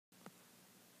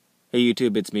Hey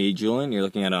YouTube, it's me, Julian. You're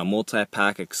looking at a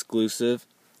multi-pack exclusive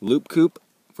Loop Coupe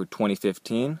for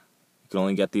 2015. You can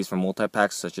only get these from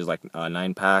multi-packs such as like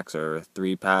 9 packs or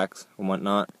 3 packs and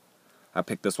whatnot. I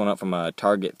picked this one up from a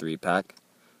Target 3-pack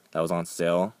that was on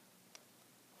sale.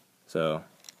 So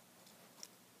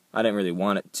I didn't really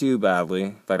want it too badly.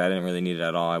 In fact, I didn't really need it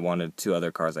at all. I wanted 2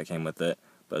 other cars that came with it,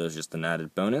 but it was just an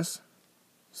added bonus.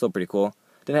 Still pretty cool.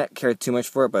 Didn't care too much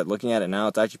for it, but looking at it now,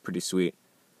 it's actually pretty sweet.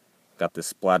 Got this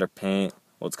splatter paint.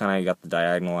 Well, it's kind of got the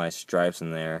diagonalized stripes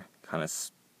in there, kind of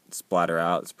splatter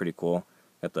out. It's pretty cool.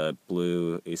 Got the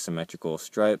blue asymmetrical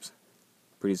stripes.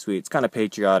 Pretty sweet. It's kind of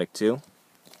patriotic too,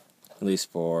 at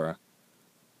least for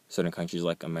certain countries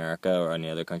like America or any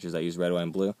other countries that use red, white,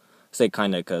 and blue. I say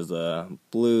kind of because the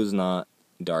blue's not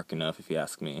dark enough, if you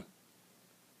ask me.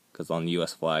 Because on the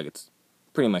U.S. flag, it's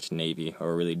pretty much navy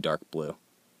or really dark blue.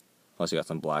 Plus, you got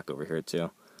some black over here too,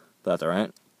 but that's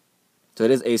alright. So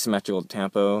it is asymmetrical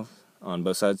tampo on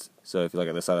both sides. So if you look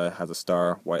at this side, it has a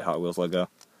star, white Hot Wheels logo.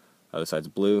 The other side's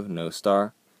blue, no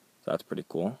star. So that's pretty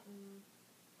cool.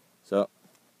 So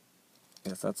I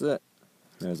guess that's it.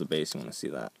 There's a base, you want to see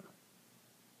that.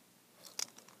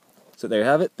 So there you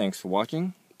have it. Thanks for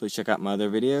watching. Please check out my other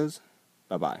videos.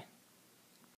 Bye-bye.